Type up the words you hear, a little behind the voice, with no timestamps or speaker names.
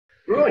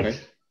Right. Okay.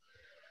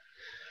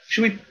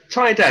 Should we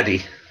tie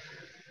Daddy?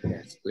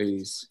 Yes,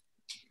 please.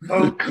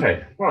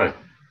 Okay, right.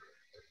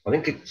 I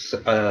think it's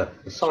a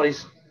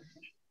size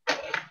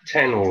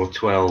 10 or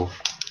 12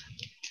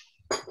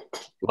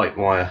 light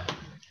wire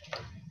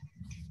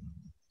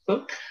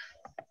hook.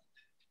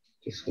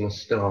 Just going to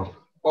start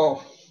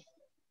off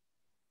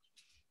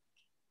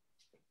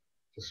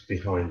just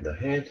behind the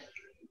head.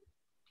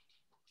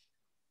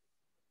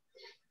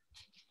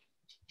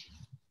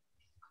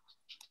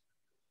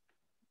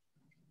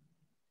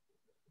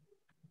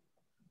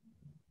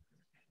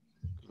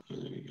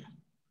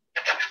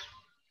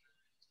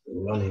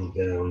 Running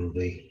down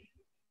the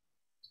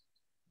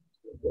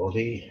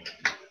body.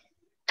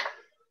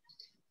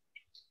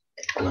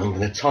 And I'm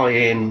going to tie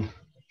in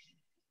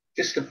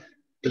just a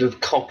bit of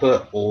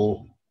copper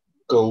or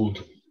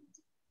gold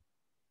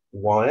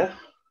wire,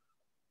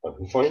 if I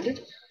can find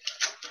it.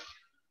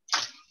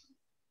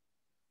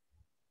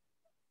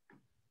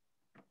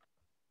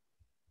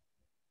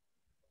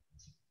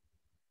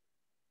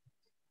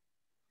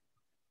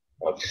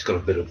 I've just got a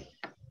bit of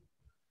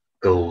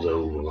gold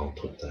oval, I'll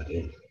put that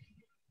in.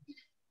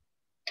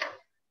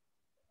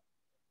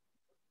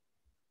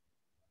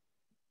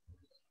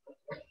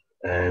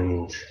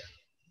 And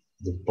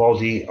the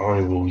body, I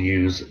will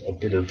use a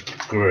bit of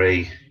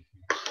grey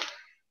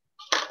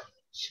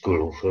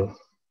squirrel fur.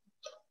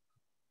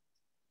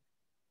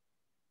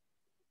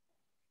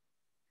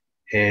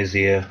 Hare's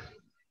ear,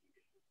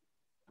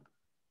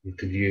 you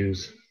could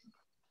use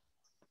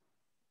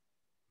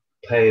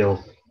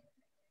pale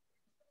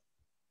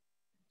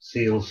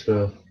seal's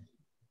fur,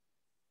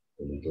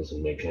 and it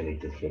doesn't make any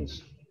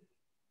difference.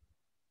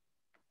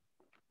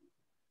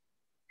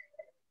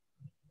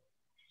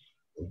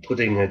 I'm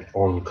putting it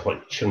on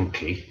quite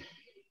chunky.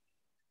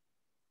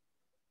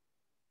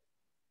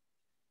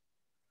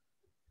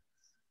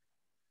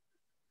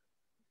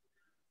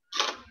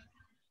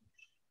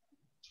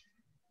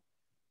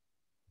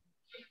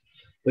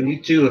 When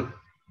you do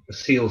a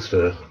seal's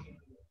fur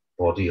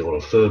body or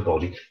a fur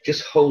body,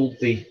 just hold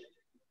the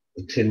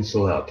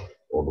tinsel up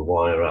or the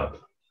wire up,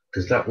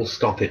 because that will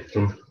stop it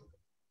from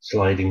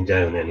sliding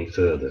down any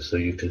further. So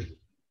you can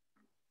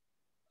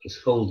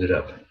just hold it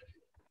up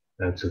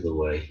out of the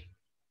way.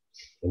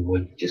 And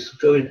we're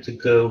just going to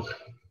go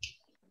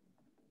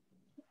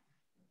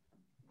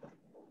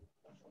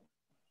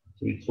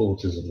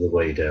 3/4 of the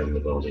way down the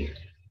body.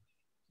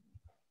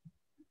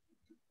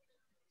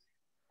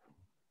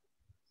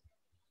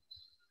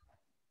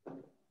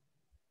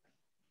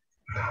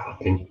 I've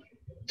been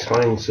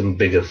tying some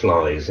bigger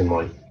flies and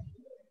my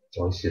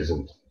dice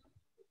isn't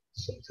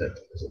set up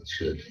as it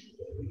should.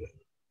 There we go.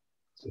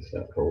 See if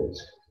that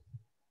holds.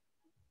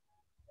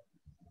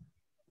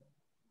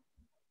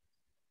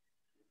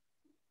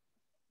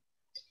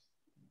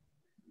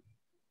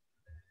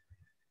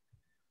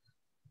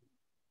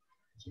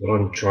 So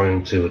what I'm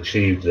trying to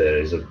achieve there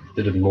is a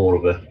bit of more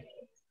of a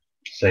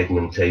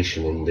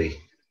segmentation in the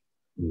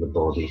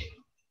body.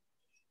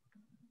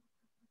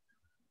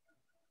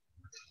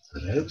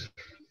 Cut that out.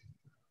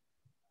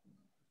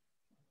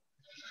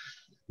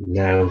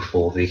 Now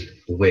for the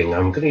wing,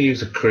 I'm going to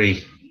use a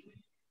Cree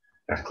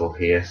hackle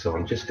here, so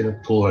I'm just going to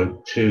pull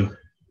out two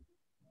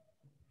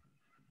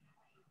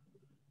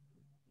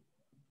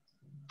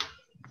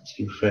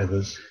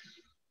feathers.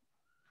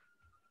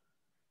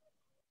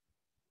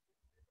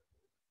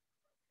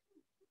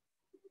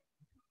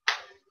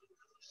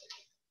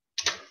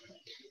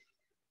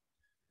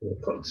 They're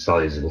quite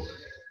sizable.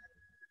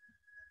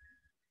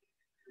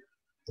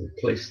 And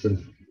place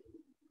them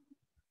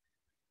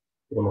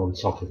one on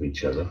top of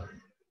each other.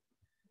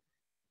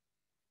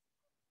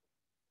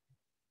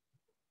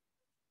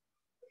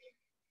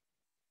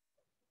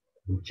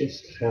 And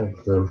just have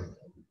them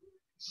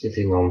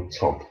sitting on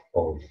top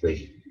of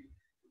the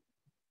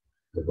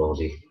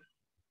body.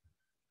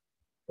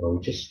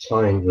 I'm just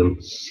tying them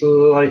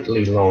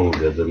slightly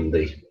longer than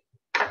the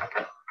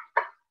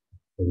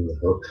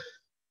hook.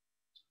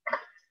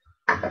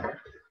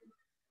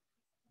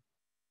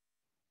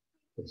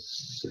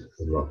 Let's sit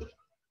them up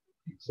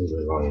so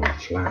they're lying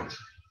flat.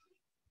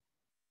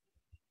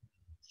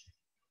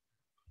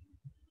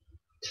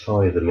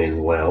 Tie them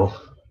in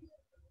well.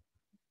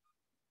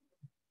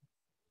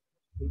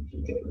 You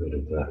can get rid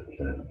of that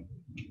now.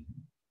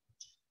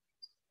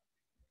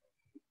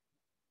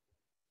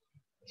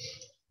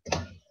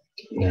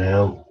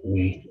 Now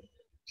we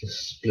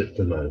just split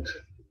them out.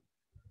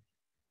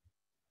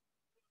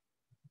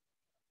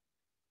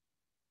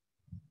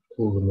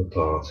 Pull them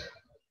apart.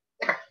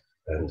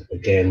 And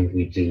again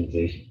we do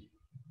the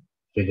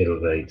figure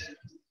of 8.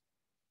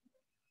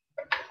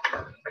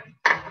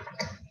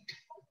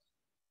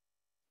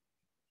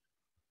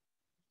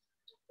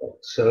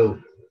 So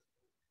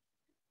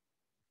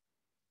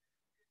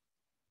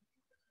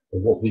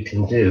what we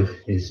can do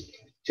is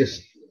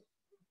just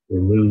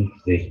remove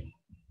the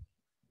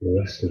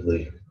rest of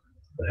the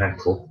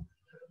hackle.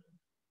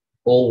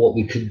 Or what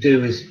we could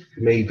do is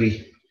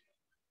maybe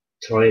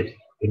tie it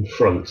in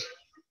front,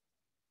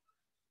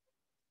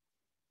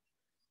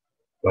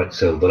 like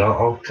so, but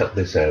I'll cut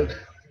this out.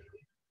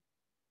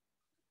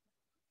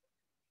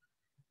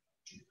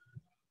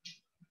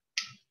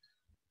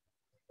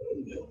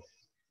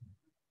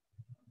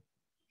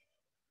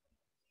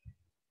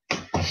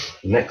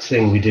 next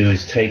thing we do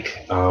is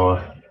take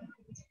our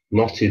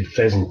knotted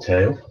pheasant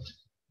tail,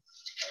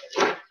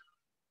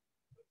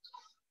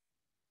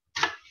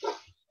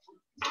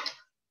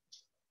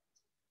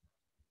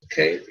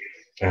 okay,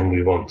 and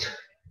we want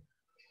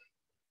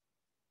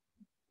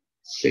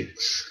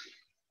 6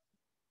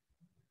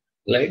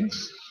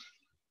 legs.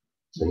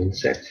 It's an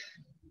insect.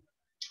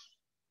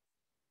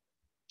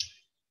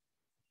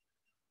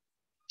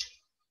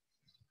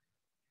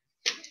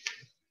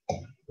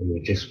 And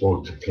we just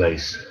want to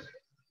place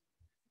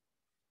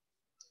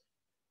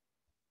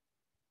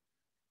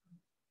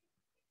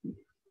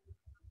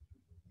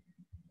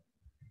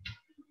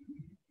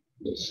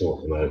let's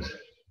sort them out.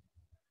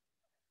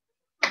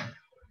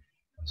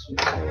 So we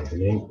carve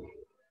them in.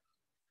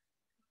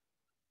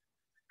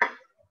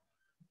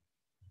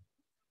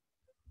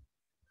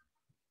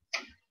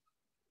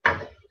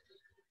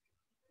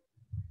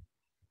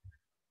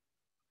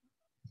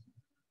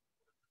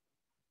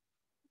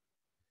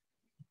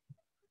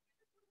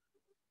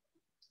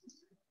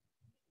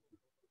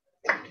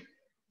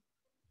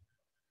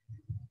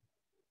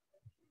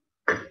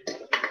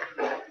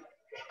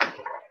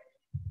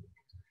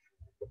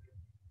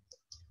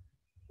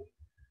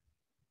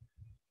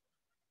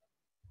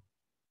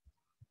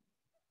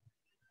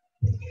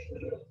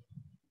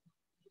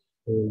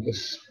 We'll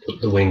just put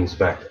the wings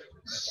back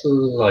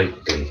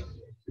slightly.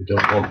 We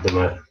don't want them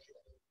at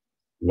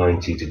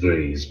 90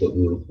 degrees, but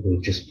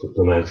we'll just put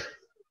them out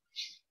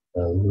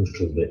a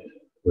little bit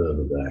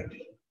further back.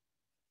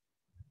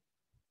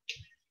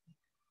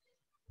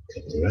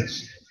 Cut the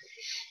rest.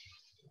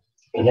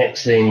 The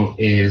next thing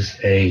is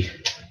a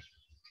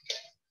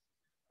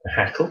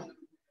hackle.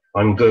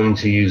 I'm going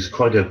to use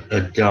quite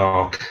a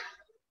dark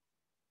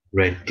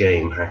red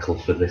game hackle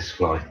for this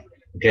fly.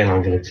 Again,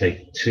 I'm going to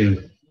take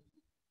two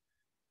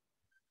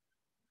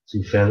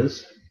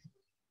feathers.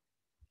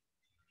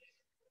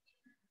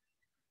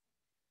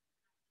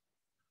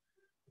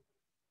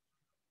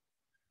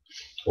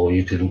 Or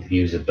you can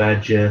use a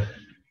badger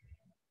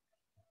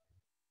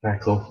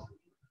hackle.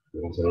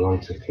 There's a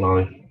lighter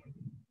fly.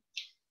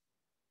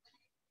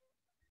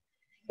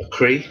 A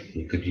Cree,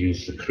 you could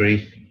use the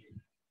Cree.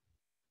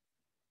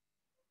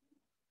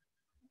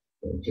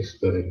 I'm just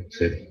going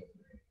to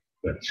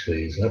match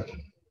these up.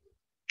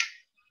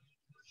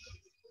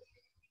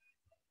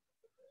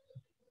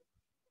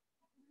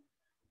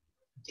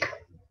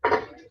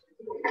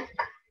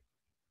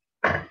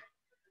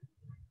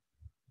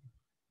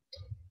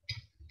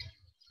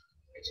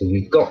 So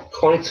we've got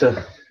quite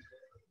a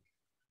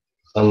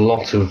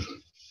lot of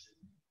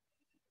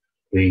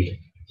the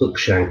hook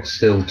shank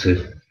still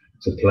to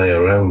play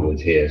around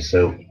with here,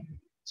 so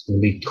it's going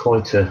to be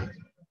quite a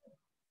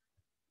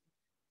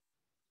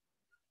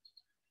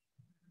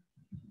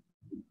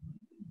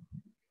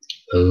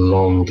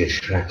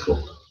longish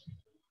hackle.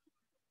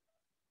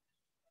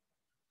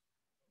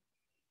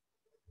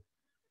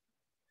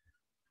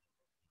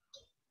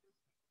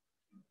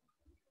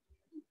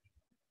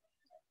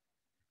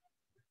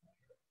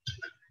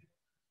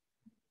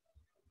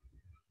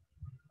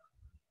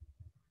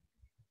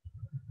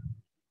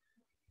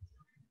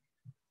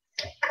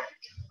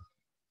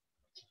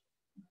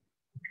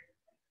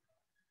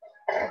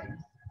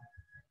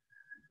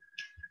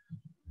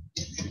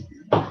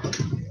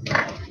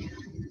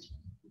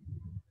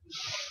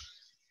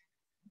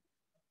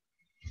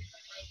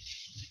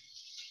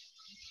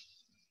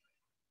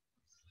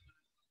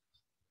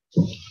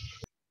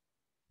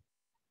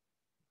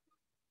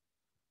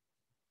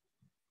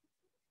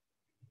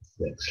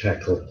 Next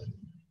hackle.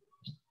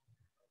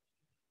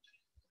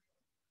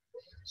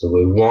 So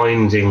we're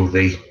winding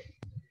the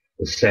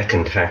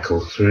second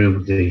hackle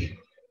through the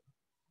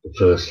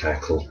first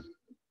hackle.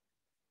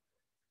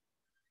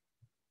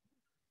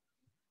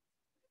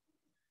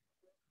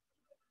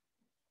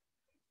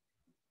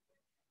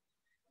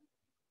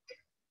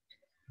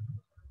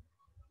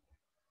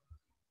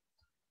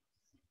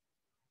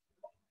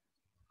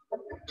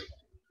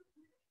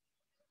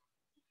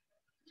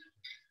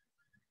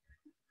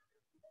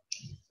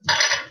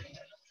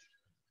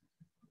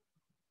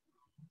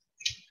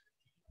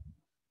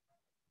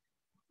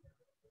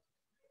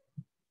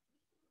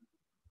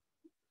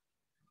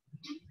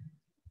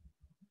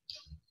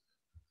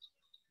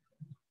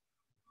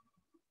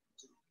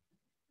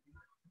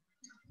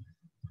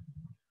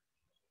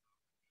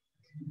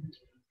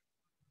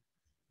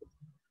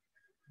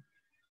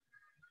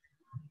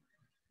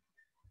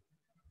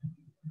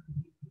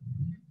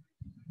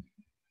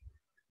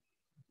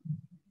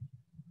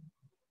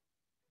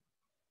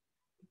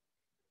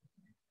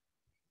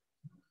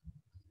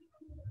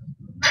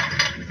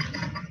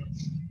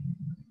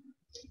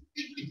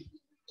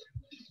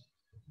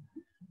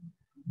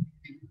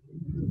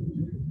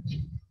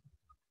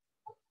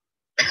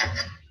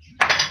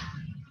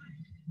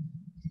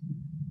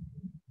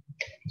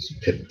 Let's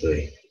pick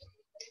the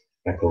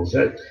hackles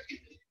out,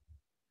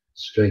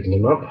 straighten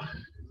them up,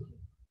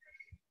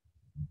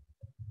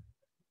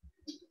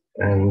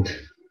 and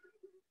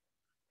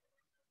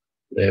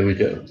there we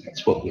go.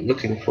 That's what we're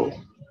looking for.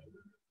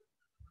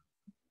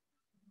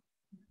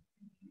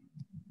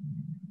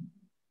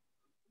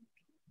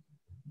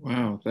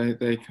 Wow,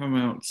 they come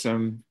out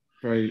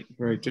very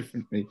very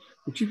differently.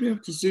 Would you be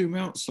able to zoom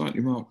out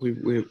slightly, Mark?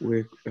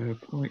 We're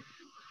quite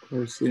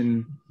close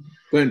in.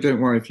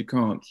 Don't worry if you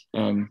can't.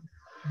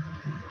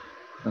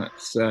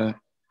 That's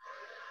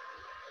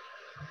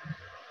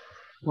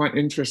quite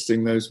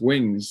interesting. Those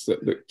wings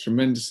that look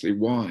tremendously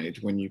wide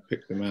when you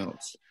pick them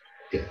out.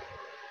 Yeah.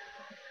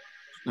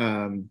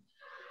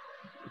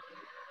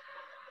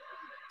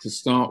 To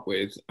start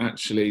with,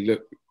 actually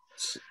look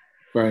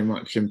very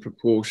much in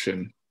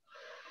proportion.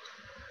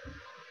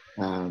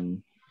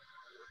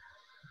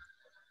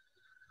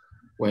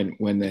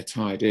 When they're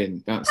tied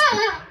in, that's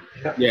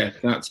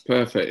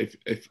perfect.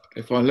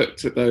 If I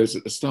looked at those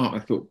at the start, I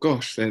thought,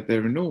 gosh,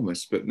 they're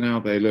enormous, but now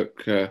they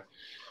look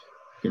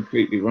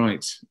completely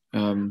right.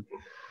 And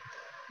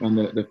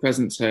the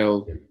pheasant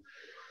tail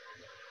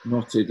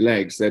knotted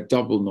legs, they're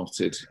double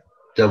knotted.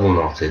 Double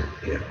knotted,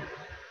 yeah.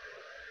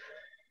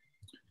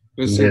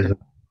 There's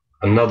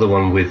another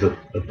one with a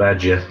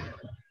badger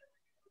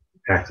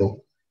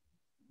hackle.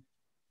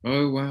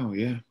 Oh wow,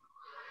 yeah.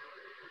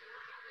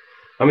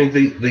 I mean,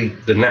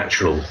 the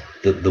natural,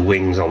 the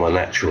wings on the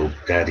natural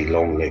daddy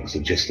long legs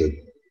are just a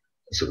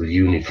sort of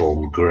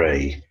uniform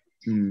grey.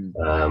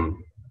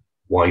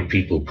 Why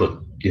people put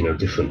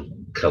different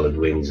coloured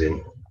wings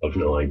in, I've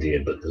no idea,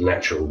 but the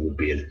natural would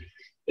be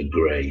a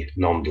grey,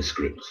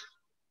 nondescript.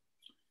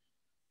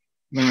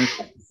 May I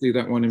see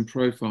that one in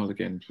profile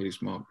again,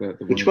 please, Mark?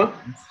 Which one?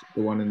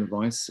 The one in the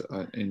vice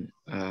in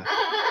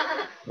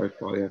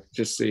profile. Yeah,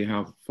 just see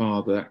how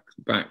far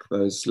back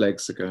those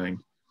legs are going.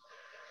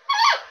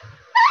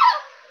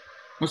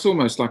 It's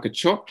almost like a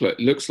chocolate.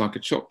 It looks like a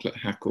chocolate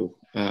hackle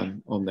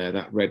on there.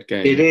 That red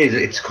game. It is.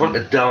 It's quite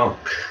a dark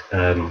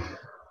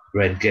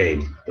red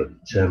game, but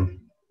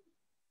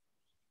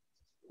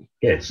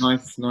yes.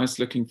 Nice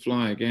looking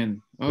fly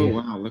again. Oh yeah.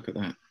 Wow! Look at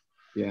that.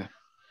 Yeah.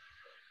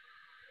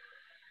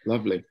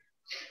 Lovely.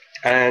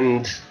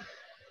 And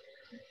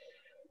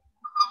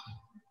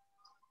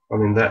I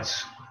mean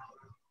that's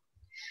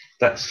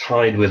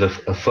tied with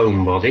a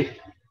foam body.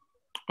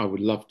 I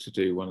would love to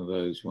do one of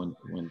those one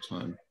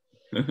time.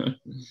 I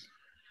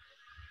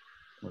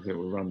think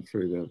we'll run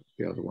through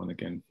the other one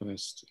again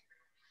first.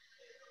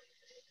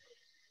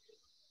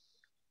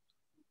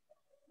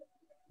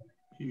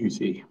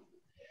 Beauty.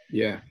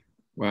 Yeah.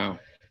 Wow.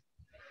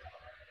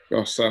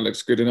 Gosh, that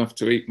looks good enough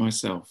to eat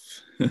myself.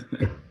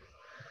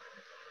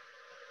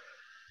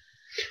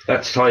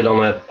 That's tied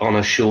on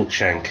a short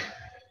shank,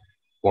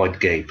 wide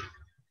gape.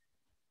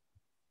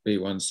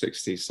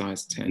 B160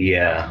 size 10.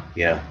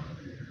 Yeah.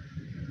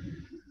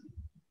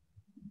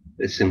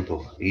 It's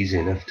simple, easy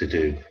enough to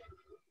do.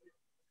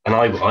 And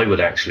I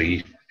would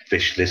actually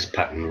fish this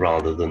pattern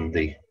rather than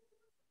the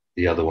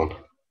other one.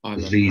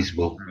 These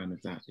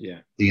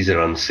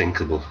are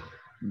unsinkable.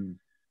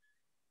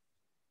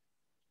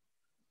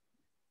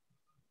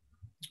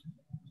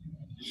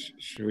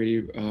 Should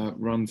we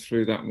run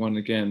through that one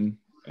again?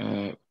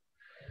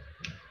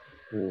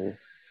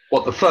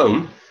 What, the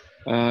phone?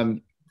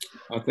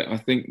 I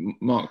think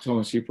Mark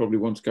Thomas, you probably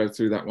want to go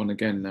through that one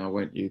again now,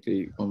 won't you?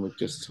 The one we've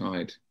just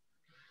tied.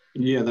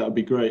 Yeah, that would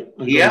be great.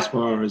 I got as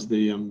far as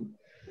the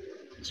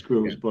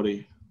squirrel's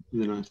body, and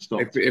then I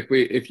stopped.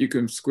 If you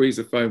can squeeze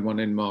a foam one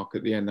in, Mark,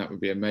 at the end, that would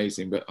be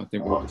amazing. But I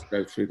think we'll just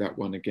go through that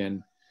one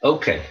again.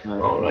 Okay.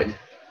 All right.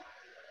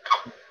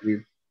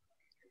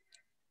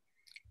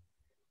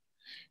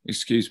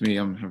 Excuse me,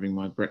 I'm having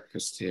my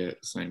breakfast here at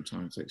the same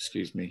time, so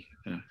excuse me.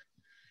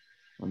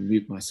 I'll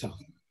mute myself.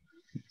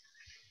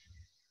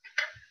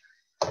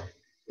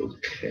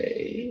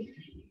 Okay.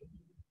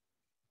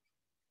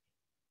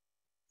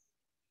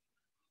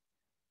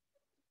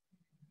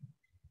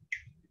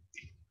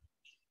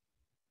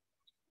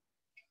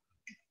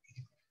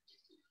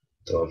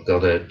 So I've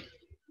got a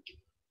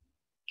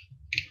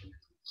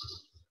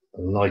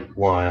light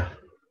wire,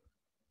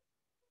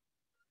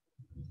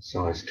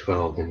 size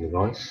 12 in the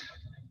vise.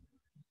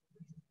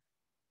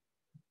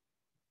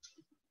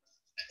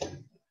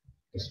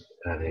 Just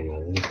adding a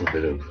little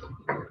bit of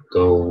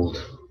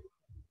gold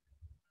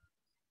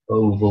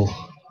oval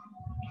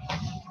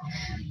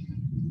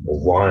or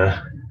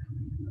wire.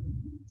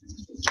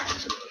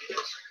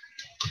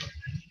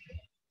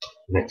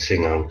 Next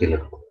thing I'm going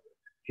to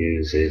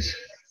use is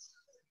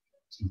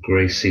some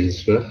grey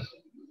seal's fur,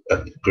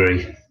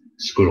 grey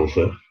squirrel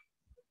fur.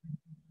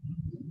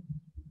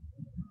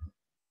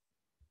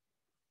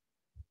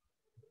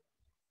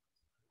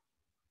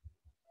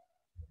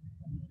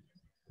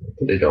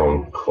 Put it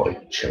on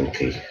quite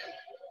chunky.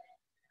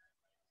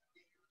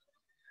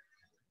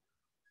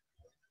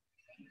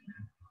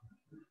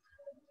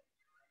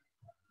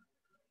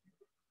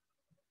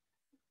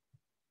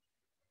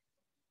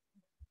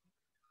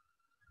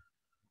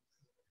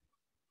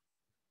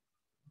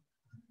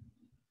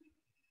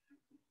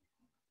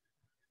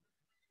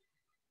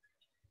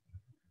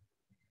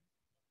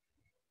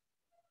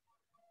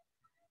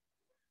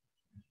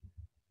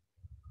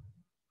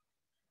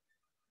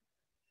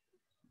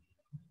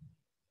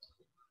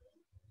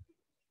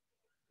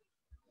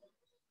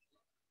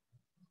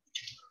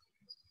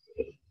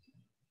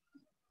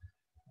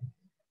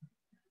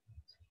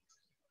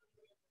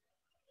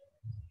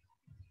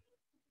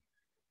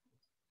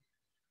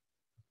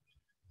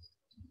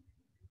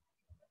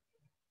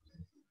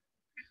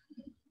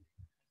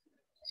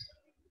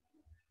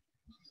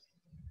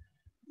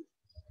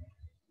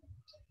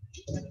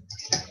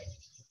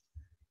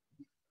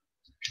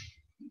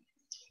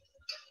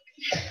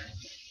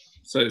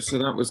 So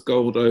that was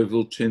gold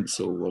oval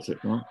tinsel, was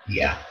it not?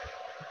 Yeah.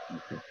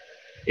 Okay.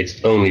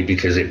 It's only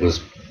because it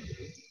was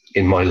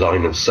in my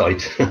line of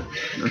sight.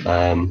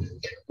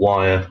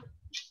 Wire,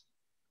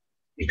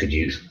 you could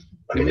use.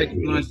 It makes a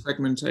nice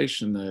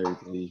segmentation though.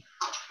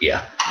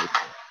 Yeah.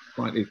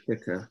 Slightly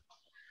thicker.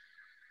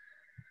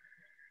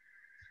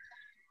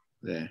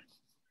 There.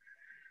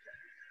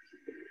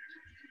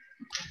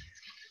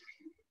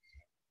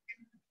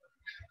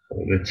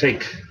 I'm going to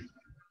take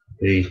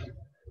the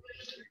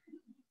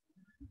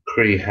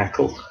Cree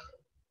hackle.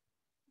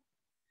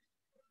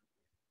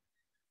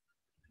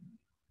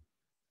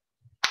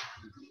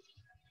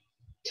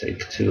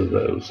 Take 2 of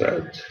those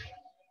out.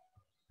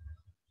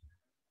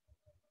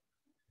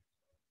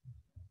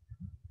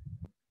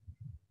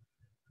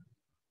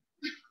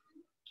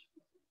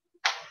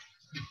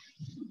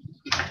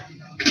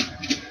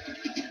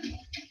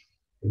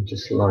 And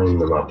just line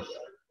them up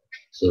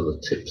so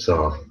the tips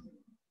are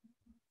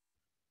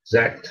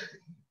exact.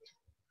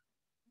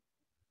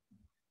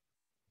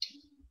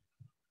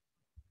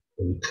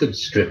 And we could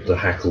strip the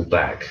hackle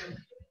back,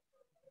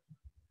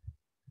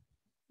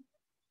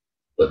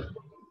 but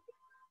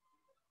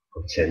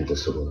I tend to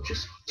sort of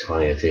just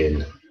tie it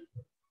in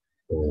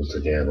all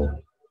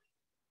together.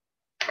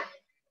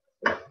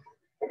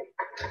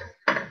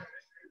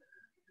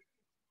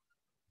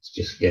 It's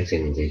just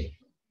getting the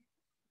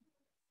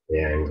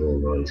angle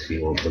right, so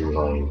you want them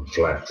lying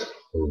flat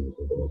over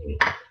the body.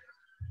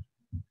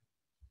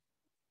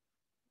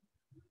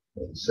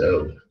 And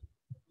so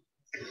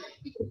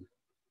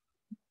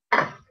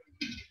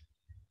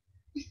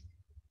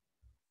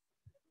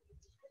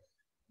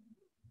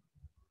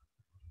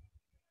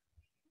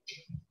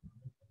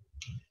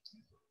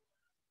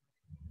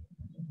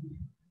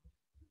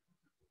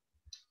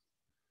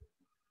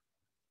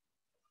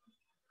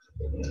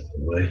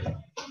way.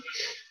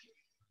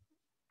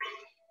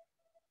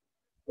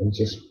 And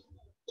just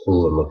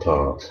pull them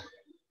apart.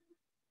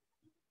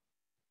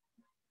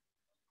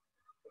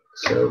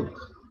 So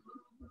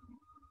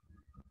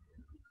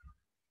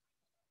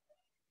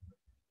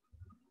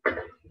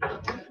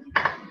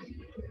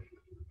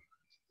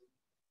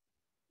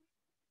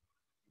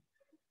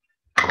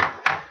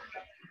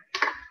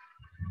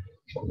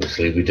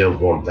obviously we don't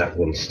want that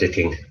one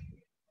sticking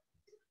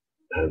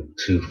out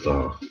too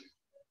far.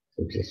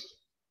 So just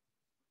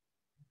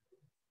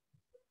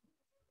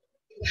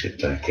push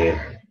it back in,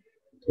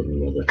 put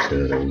another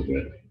turn over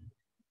it,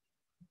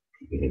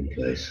 keep it in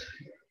place.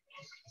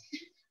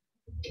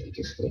 I'm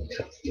just going to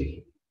cut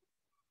the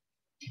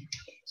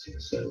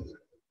tinsel.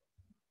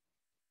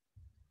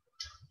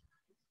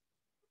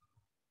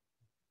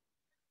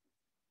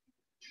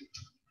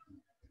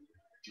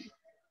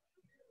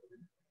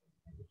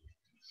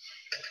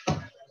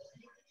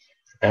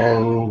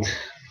 And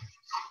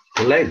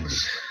the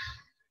legs.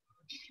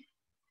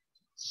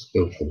 Let's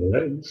go for the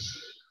legs.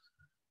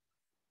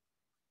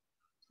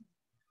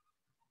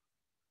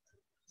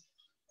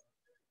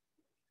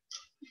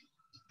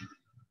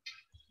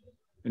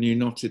 And you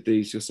knotted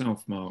these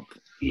yourself, Mark?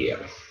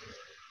 Yeah.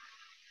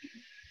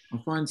 I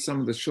find some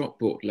of the shop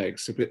bought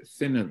legs a bit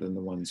thinner than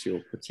the ones you're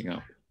putting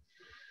up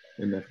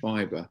in their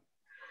fibre.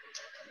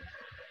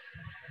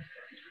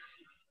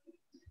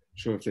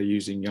 Sure if they're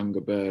using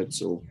younger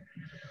birds or...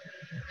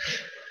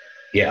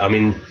 Yeah, I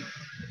mean,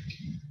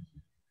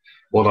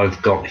 what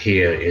I've got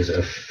here is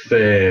a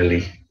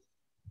fairly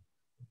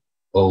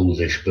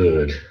oldish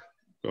bird.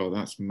 Oh,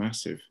 that's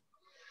massive.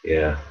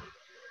 Yeah.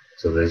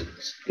 So there's,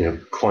 you know,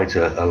 quite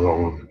a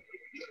long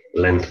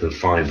length of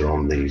fibre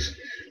on these.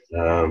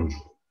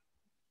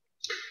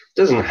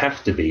 Doesn't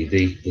have to be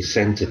the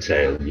centre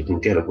tail. You can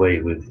get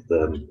away with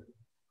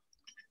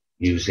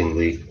using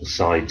the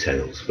side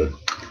tails for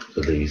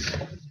these.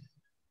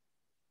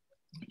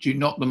 Do you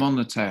knot them on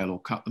the tail or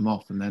cut them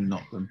off and then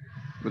knot them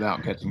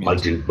without getting into... I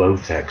do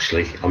both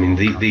actually. I mean,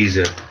 these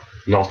are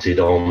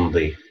knotted on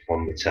the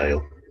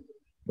tail.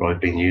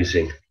 I've been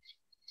using.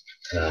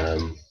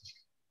 I've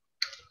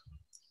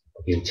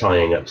been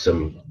tying up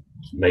some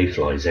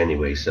mayflies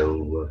anyway,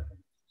 so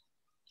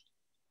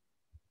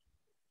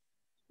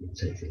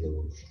take a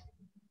little.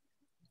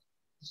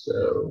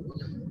 So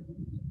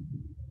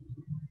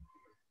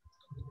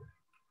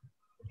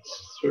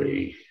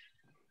 3.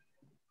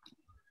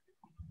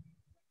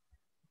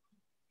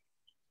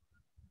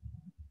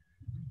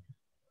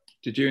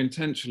 Did you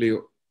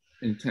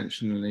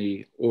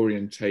intentionally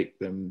orientate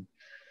them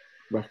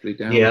roughly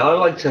down? Yeah, I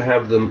like to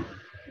have them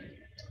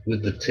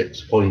with the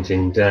tips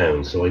pointing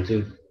down, so I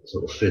do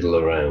sort of fiddle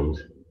around,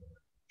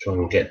 try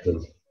and get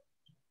them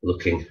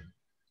looking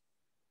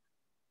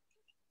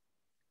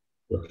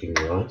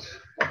right.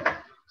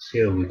 See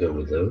how we go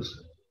with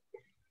those.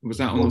 Was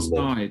that on the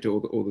side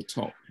or the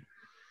top?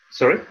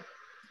 Sorry?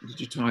 Did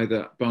you tie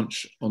that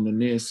bunch on the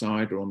near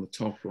side or on the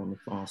top or on the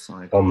far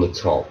side? On the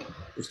top.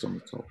 Just on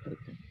the top,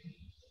 okay.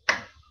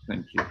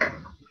 Thank you.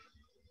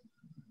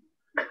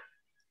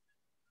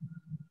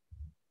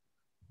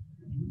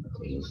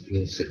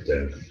 You'll sit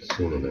down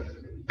soon enough.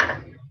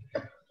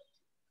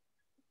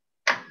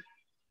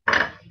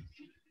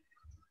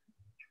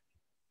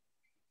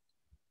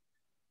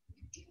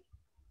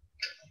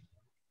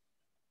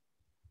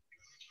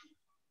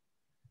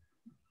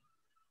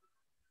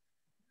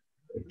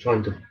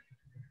 trying to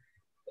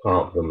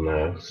part them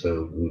now,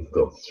 so we've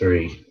got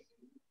 3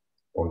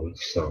 on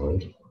each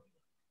side.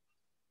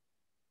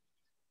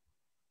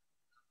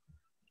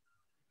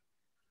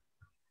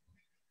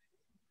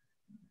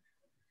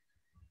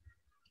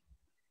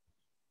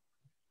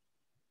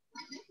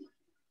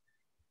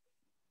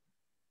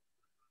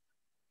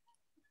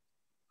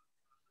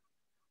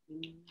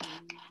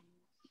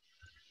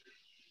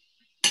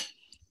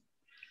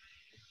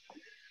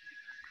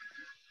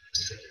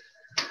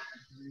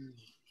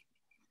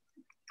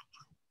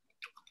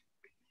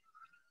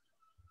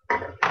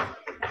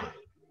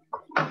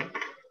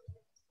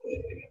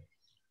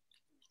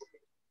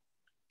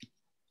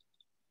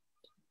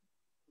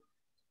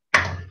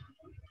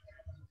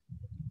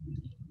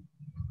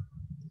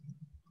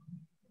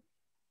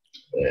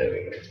 There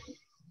we go.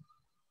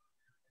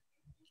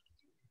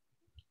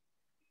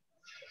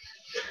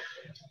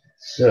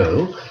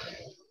 So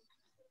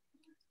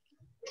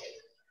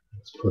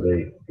let's put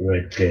a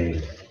red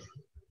game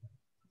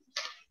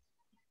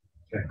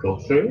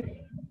hackle through.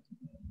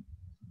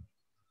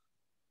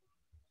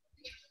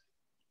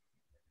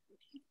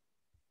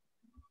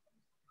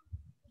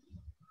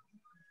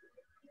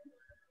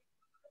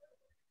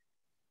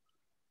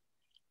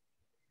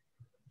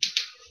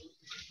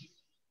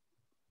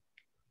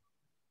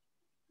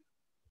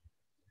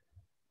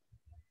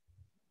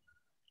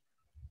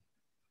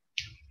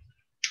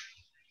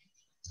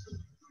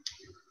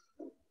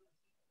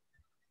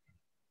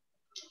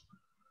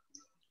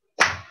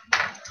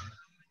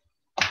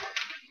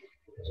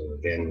 So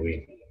again,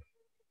 we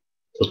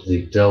put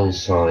the dull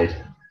side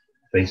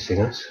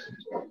facing us.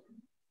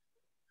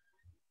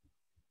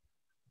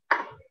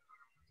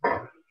 Tie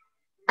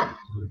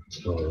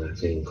that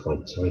in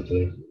quite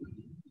tightly.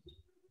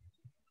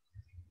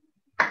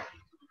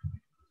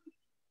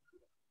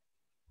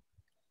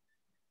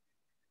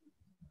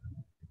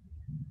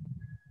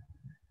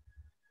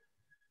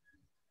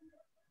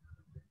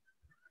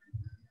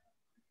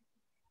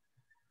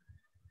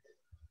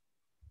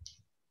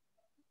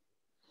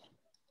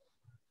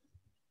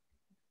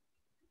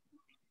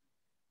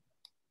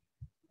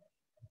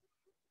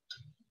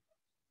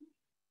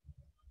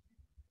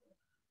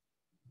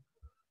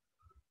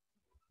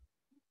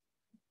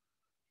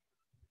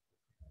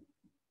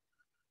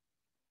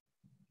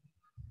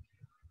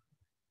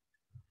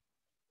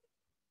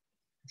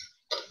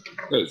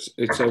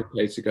 It's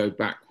okay to go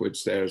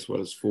backwards there as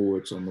well as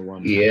forwards on the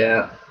one.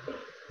 Yeah.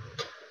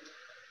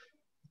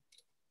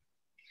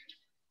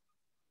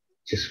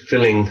 Just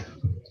filling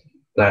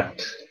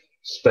that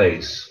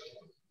space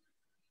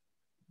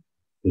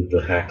with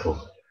the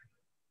hackle.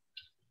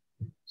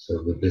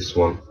 So with this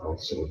one, I'll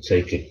sort of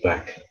take it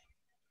back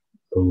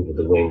over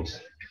the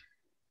wings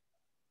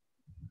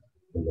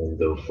and then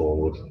go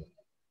forward.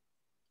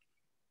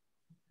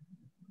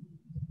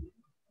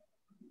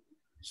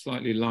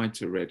 Slightly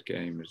lighter red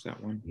game, is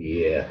that one?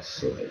 Yeah,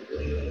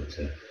 slightly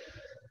lighter.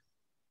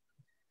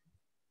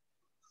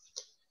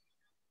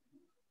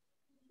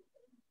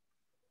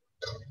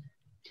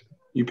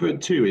 You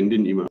put 2 in,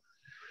 didn't you, Mark?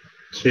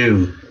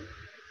 2,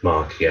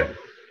 Mark, yeah.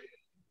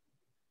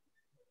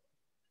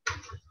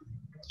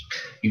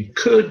 You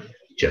could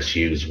just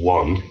use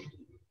 1,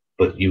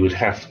 but you would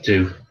have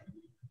to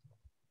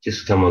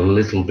just come a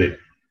little bit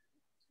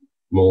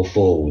more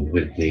forward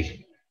with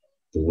the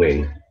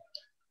wing.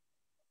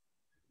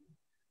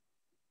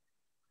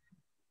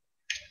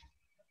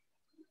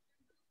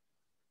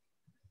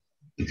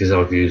 Because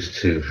I've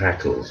used 2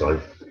 hackles, I'm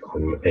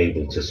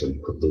able to sort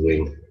of put the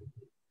wing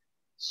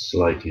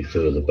slightly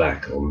further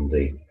back on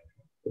the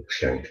hook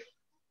shank.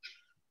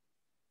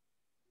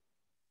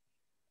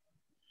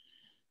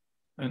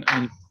 And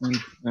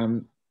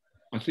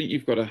I think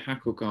you've got a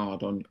hackle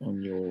guard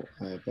on your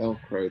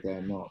Velcro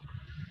there, Mark.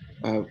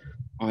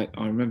 I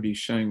remember you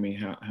showing me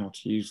how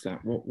to use that.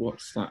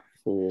 What's that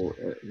for?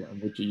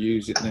 Would you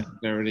use it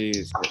necessarily?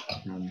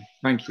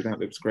 Thank you. That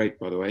looks great,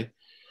 by the way.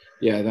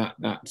 Yeah,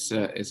 that's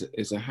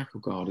is a hackle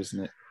guard,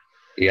 isn't it?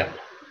 Yeah.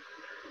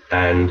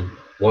 And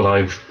what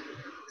I've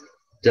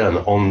done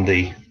on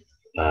the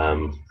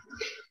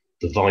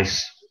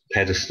vice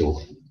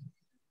pedestal,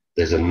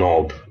 there's a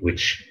knob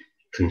which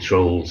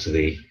controls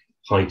the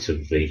height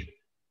of the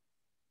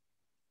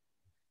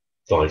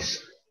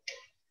vice.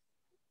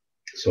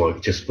 So I've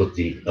just put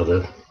the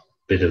other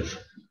bit of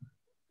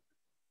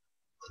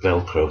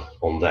Velcro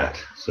on that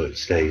so it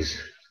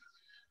stays.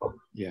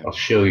 Yeah. I'll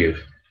show you.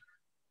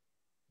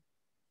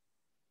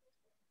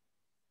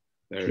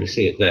 There Can you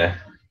see it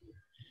there?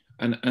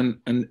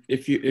 And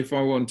if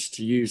I wanted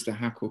to use the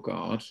hackle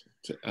guard,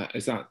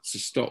 is that to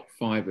stop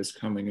fibres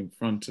coming in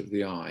front of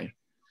the eye?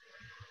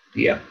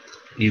 Yeah,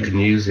 you can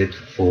use it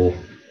for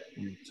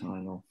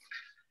tying off.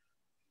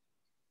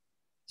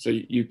 So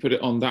you put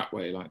it on that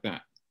way, like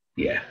that?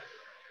 Yeah.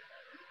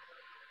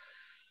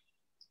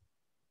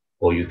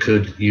 Or you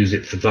could use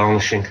it for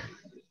varnishing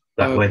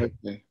that way.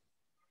 Okay.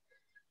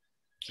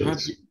 So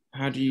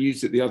how do you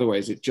use it the other way?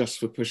 Is it just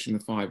for pushing the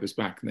fibres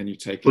back and then you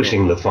take it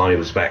pushing off? the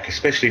fibres back,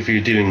 especially if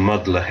you're doing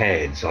muddler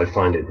heads, I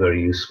find it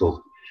very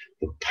useful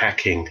for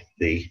packing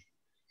the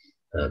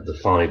the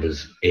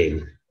fibres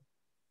in.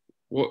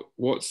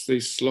 What's the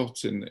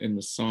slot in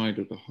the side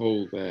of the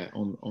hole there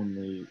on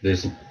the?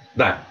 There's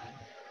that.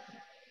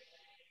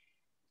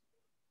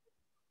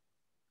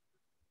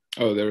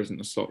 Oh, there isn't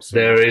a slot.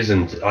 Sorry. There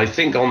isn't. I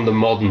think on the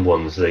modern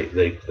ones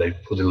they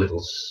put a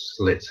little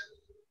slit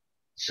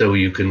so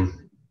you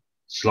can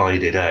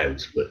slide it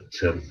out, but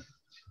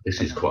this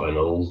is quite an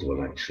old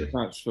one actually.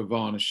 That's for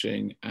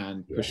varnishing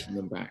and pushing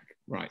them back.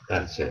 Right.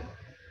 That's it.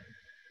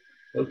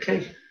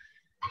 Okay.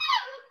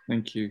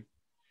 Thank you.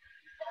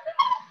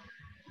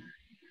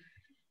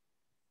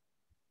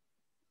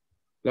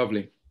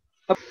 Lovely.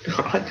 How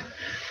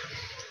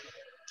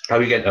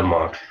are you getting on,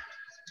 Mark?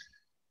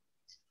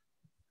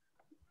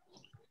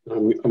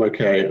 I'm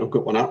okay. I've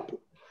got one up.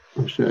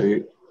 I'll show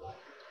you.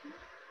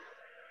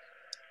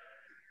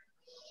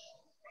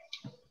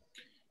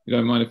 You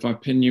don't mind if I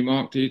pin you,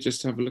 Mark? Do you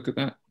just have a look at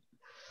that?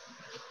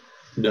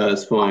 No,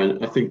 it's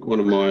fine. I think one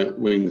of my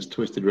wings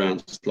twisted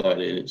around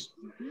slightly, and it's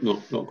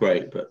not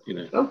great, but you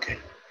know. Okay.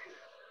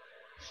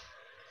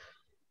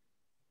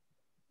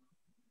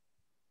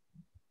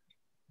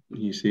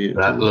 You see it?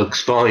 That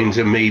looks fine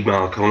to me,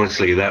 Mark.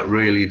 Honestly, that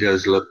really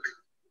does look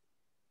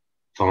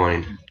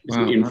fine.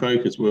 Wow, in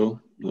focus,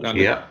 Will.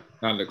 That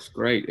looks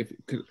great. If it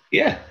could,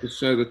 just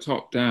show the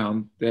top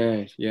down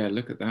there. Yeah,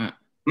 look at that.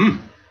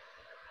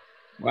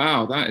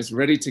 Wow, that is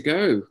ready to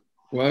go.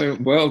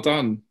 Well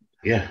done.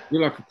 Yeah,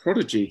 you're like a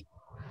prodigy.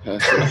 I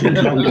think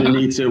I'm going to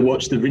need to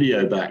watch the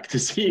video back to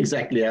see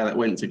exactly how that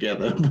went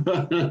together.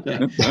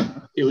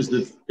 It was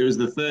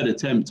the third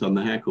attempt on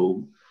the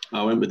Hackle.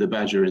 I went with the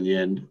Badger in the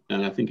end,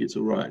 and I think it's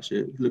all right.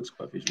 Actually, it looks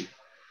quite visual.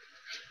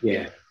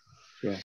 Yeah.